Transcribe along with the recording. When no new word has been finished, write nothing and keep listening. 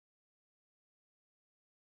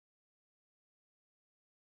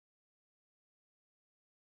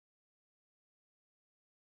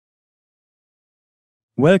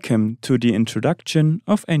Welcome to the introduction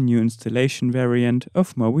of a new installation variant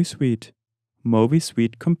of MOVISUITE, MOVI-C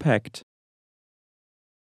Compact.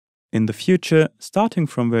 In the future, starting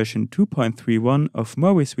from version 2.31 of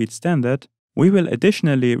MOVISUITE Standard, we will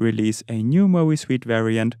additionally release a new MOVISUITE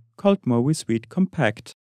variant called MOVI-C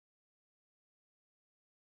Compact.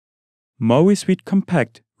 MOVI-C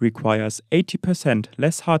Compact requires 80%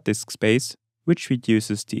 less hard disk space, which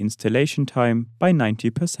reduces the installation time by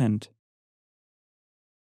 90%.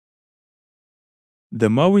 The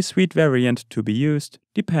MOVISUITE variant to be used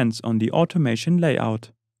depends on the automation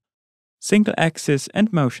layout. Single-axis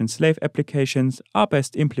and motion slave applications are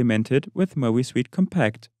best implemented with MOVISUITE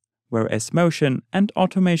Compact, whereas motion and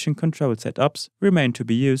automation control setups remain to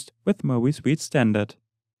be used with MOVISUITE Standard.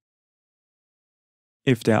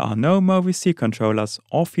 If there are no MOVI-C controllers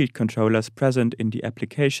or field controllers present in the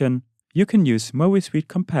application, you can use MOVISUITE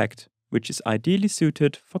Compact, which is ideally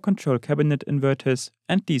suited for control cabinet inverters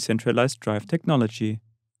and decentralized drive technology.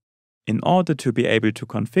 In order to be able to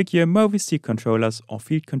configure MOVI-C controllers or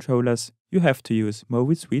field controllers, you have to use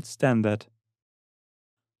MOVISUITE Standard.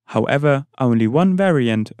 However, only one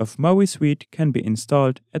variant of MOVISUITE can be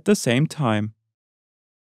installed at the same time.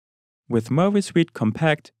 With MOVISUITE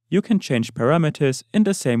Compact, you can change parameters in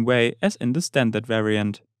the same way as in the standard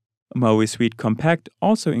variant. MOVISUITE Compact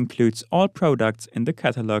also includes all products in the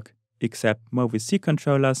catalog, except MOVI-C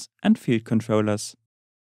controllers and field controllers.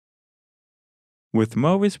 With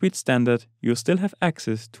MOVISUITE Standard, you still have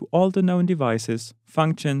access to all the known devices,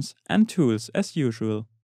 functions, and tools as usual.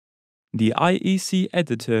 The IEC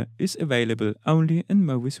editor is available only in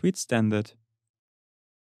MOVISUITE Standard.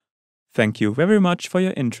 Thank you very much for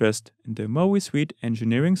your interest in the MOVISUITE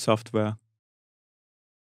engineering software.